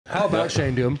How about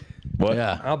Shane Doom? What?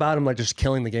 Yeah. How about him like just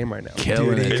killing the game right now?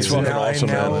 Killing it. It's fucking awesome,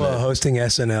 now man. hosting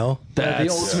SNL. The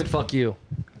ultimate fuck you.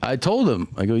 I told him,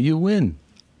 I go, you win.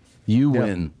 You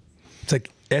win. It's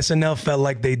like SNL felt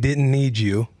like they didn't need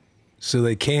you, so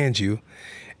they canned you.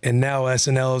 And now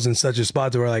SNL is in such a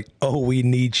spot where like, oh, we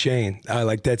need Shane.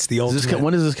 Like that's the ultimate.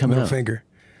 When does this come middle out? finger.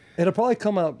 It'll probably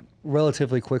come out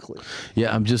relatively quickly.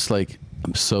 Yeah, I'm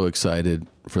so excited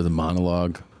for the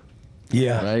monologue.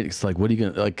 Yeah. Right? It's like, what are you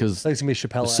going to, like, because It's gonna be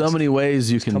Chappelle. so many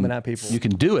ways you can, coming at people. you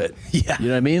can do it. Yeah. You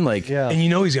know what I mean? Like, Yeah. And you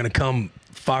know he's gonna come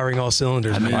firing all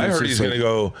cylinders. mean, I it's heard just he's like- going to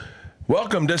go,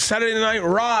 welcome to Saturday Night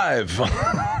Live.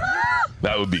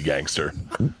 That would be gangster.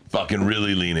 Fucking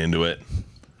really lean into it.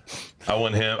 I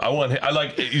want him. I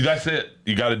like, that's it.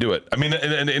 You got to do it. I mean,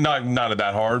 and not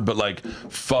that hard, but like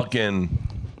fucking,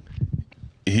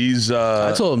 he's.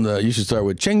 I told him that you should start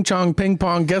with Ching Chong Ping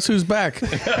Pong. Guess who's back?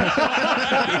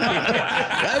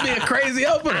 That'd be a crazy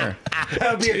opener.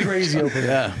 That would be a crazy opener.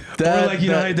 Yeah. Or like, you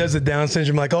know how he does the Down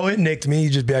syndrome, like, oh, it nicked me. You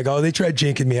just be like, oh, they tried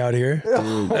jinking me out here.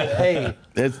 Hey,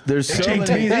 There's so They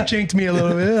many. jinked me a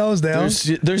little bit. I was down.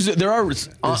 There are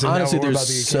honestly now we're there's about to get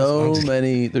so canceled.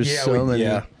 many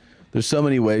Yeah, there's so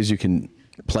many ways you can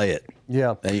play it.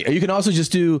 yeah. And you can also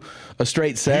just do a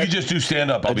straight set. You can just do stand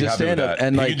up. I'll be Just happy with stand up that.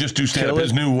 and, He like, can just do stand up. kill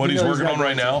His it. new what You he's know working he's on got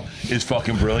right now is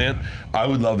fucking brilliant. I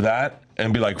would love that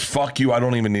and be like, fuck you. I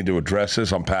don't even need to address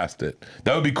this. I'm past it.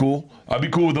 That would be cool. I'd be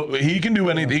cool with he can do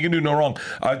anything. He can do no wrong.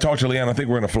 I talked to Leanne. I think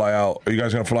we're gonna fly out. Are you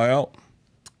guys gonna fly out?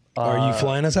 Are you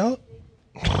flying us out?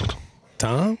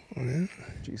 Tom?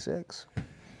 G6.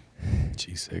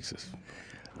 G6 is.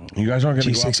 You guys aren't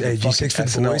gonna go out G6, to the hey, G6 for the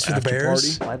fucking boys, for the after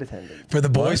Bears. party? Flight attendant For the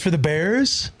boys, for the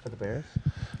Bears? for the Bears.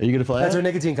 Are you gonna fly That's out? our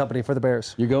nicotine company for the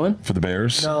Bears. You're going? For the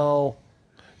Bears? No,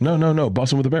 No.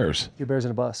 Bussin' with the Bears. 2 bears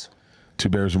in a bus. 2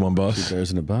 bears in one bus.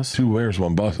 Bears in a bus. 2 bears,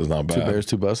 1 bus is not bad. 2 bears,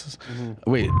 2 buses.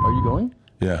 Wait, are you going?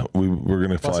 Yeah, we're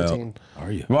gonna fly out. Bussin'.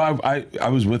 Are you? Well, I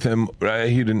was with him.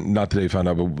 He didn't. Not today. Found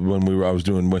out, but when I was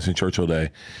doing Winston Churchill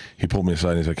Day, he pulled me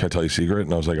aside and he's like, "Can I tell you a secret?"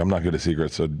 And I was like, "I'm not good at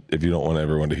secrets, so if you don't want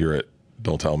everyone to hear it,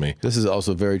 don't tell me." This is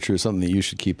also very true. Something that you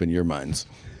should keep in your minds.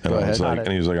 And Go I was ahead. like,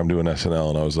 and he was like, "I'm doing SNL,"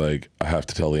 and I was like, "I have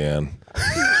to tell Leanne."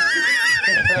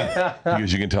 He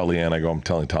goes, "You can tell Leanne." I go, "I'm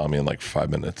telling Tommy in like 5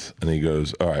 minutes." And he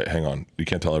goes, "All right, hang on. You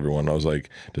can't tell everyone." And I was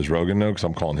like, "Does Rogan know?" Because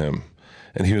I'm calling him.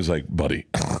 And he was like, "Buddy,"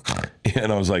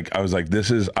 and I was like,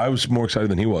 "This is." I was more excited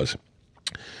than he was.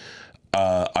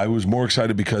 I was more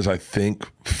excited because I think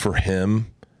for him,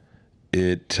 I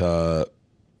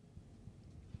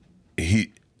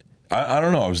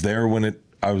don't know. I was there when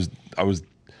I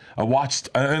watched.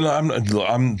 And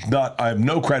I'm not. I have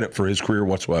no credit for his career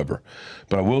whatsoever,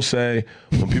 but I will say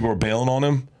when people were bailing on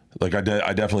him, like I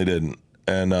definitely didn't.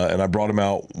 And I brought him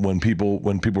out when people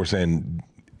were saying,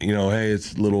 you know, hey,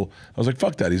 it's little. I was like,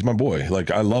 fuck that. He's my boy.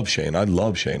 Like, I love Shane. I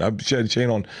met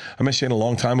Shane a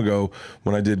long time ago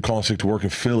when I did Calling Sick to Work in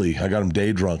Philly. I got him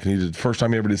day drunk, and he did the first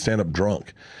time he ever did stand up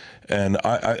drunk. And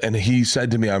and he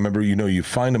said to me, I remember, you know, you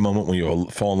find a moment when you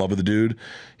fall in love with a dude.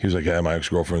 He was like, yeah, my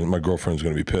girlfriend's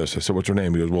going to be pissed. I said, what's her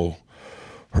name? He goes, well,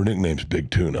 her nickname's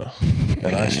Big Tuna.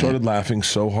 And I started laughing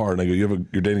so hard. And I go,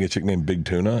 you're dating a chick named Big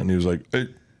Tuna? And he was like,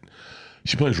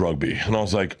 she plays rugby. And I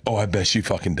was like, oh, I bet she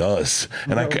fucking does.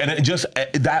 And it just,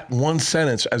 that one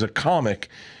sentence as a comic,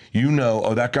 you know,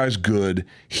 oh, that guy's good.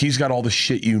 He's got all the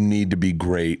shit you need to be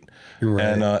great. You're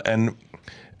right.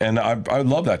 And I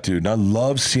love that dude. And I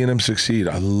love seeing him succeed.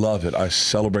 I love it. I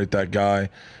celebrate that guy.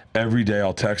 Every day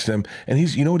I'll text him. And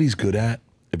you know what he's good at?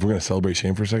 If we're going to celebrate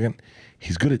Shane for a second,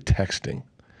 he's good at texting.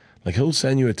 Like, he'll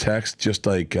send you a text just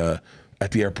like at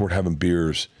the airport having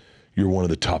beers, you're one of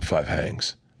the top 5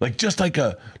 hangs. Like, just like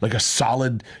a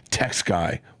solid text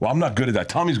guy. Well, I'm not good at that.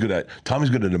 Tommy's good at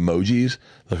emojis.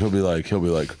 Like, he'll be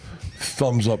like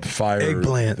thumbs up, fire,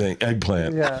 Eggplant. thing.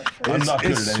 Eggplant. Yeah. I'm not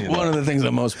good at any of One of that. the things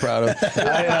I'm most proud of.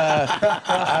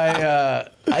 I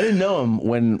didn't know him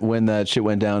when that shit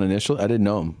went down initially. I didn't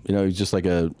know him. You know, he's just like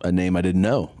a name I didn't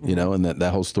know. You know, and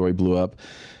that whole story blew up.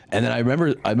 And then I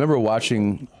remember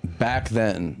watching back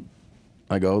then.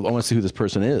 I go, I want to see who this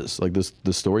person is. Like this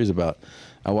story's about.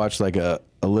 I watched like a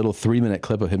little 3-minute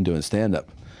clip of him doing stand up,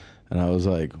 and I was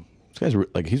like, this guy's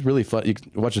like, he's really fun. You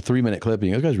can watch a 3-minute clip and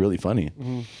you go, this guy's really funny.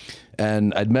 Mm-hmm.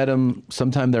 And I'd met him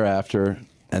sometime thereafter,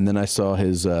 and then I saw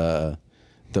his the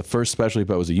first special he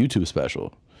put was a YouTube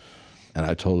special, and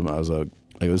I told him, I was like,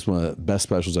 this is one of the best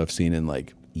specials I've seen in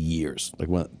like years, like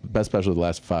one of the best specials of the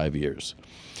last 5 years.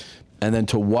 And then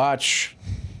to watch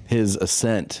his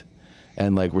ascent.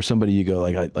 And like, where somebody you go,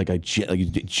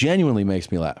 it genuinely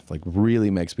makes me laugh, like really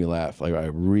makes me laugh. Like, I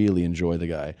really enjoy the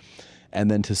guy.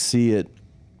 And then to see it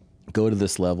go to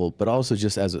this level, but also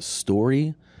just as a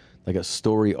story, like a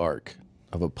story arc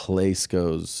of a place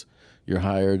goes, you're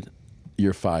hired,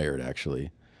 you're fired,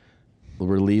 actually.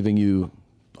 We're leaving you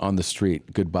on the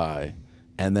street, goodbye.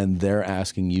 And then they're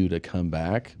asking you to come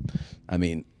back. I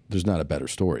mean, there's not a better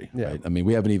story, right? I mean,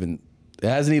 it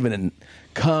hasn't even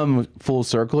come full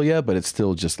circle yet, but it's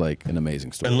still just like an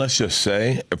amazing story. And let's just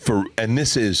say, and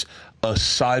this is a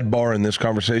sidebar in this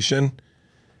conversation,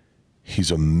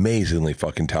 he's amazingly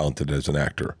fucking talented as an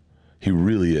actor. He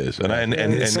really is.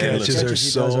 And sketches are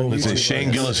so. Listen,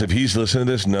 Shane Gillis, if he's listening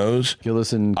to this, knows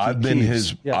Gillis and I've been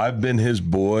his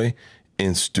boy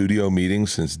in studio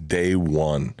meetings since day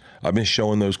one. I've been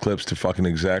showing those clips to fucking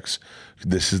execs.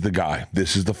 This is the guy.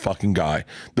 This is the fucking guy.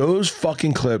 Those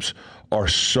fucking clips are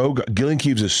so good. Gillian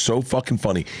Keeves is so fucking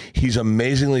funny. He's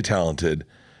amazingly talented.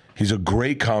 He's a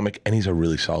great comic, and he's a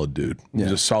really solid dude.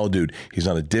 He's a solid dude. He's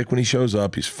not a dick when he shows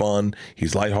up. He's fun.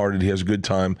 He's lighthearted. He has a good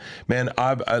time. Man,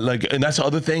 I like, and that's the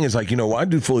other thing is like, you know, I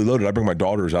do Fully Loaded. I bring my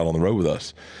daughters out on the road with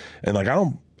us, and like I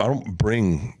don't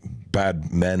bring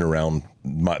bad men around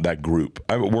that group.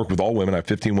 I work with all women. I have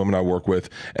 15 women I work with,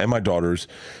 and my daughters.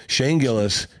 Shane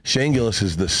Gillis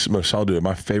is the most solid dude.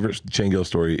 My favorite Shane Gillis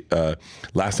story,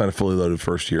 last night of Fully Loaded,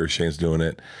 first year, Shane's doing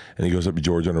it, and he goes up to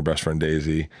Georgia and her best friend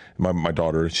Daisy. My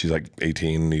daughter, she's like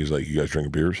 18, and he's like, "You guys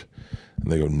drinking beers?"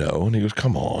 And they go, "No." And he goes,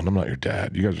 "Come on, I'm not your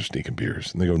dad. You guys are sneaking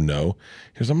beers." And they go, "No."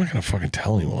 He goes, "I'm not going to fucking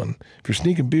tell anyone. If you're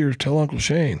sneaking beers, tell Uncle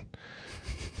Shane."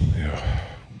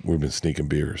 We've been sneaking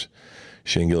beers.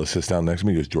 Shane Gillis sits down next to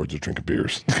me and goes, "George is drinking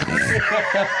beers."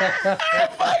 I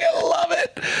fucking love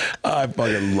it. I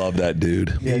fucking love that dude.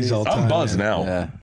 He's all time. I'm buzzed man. now. Yeah.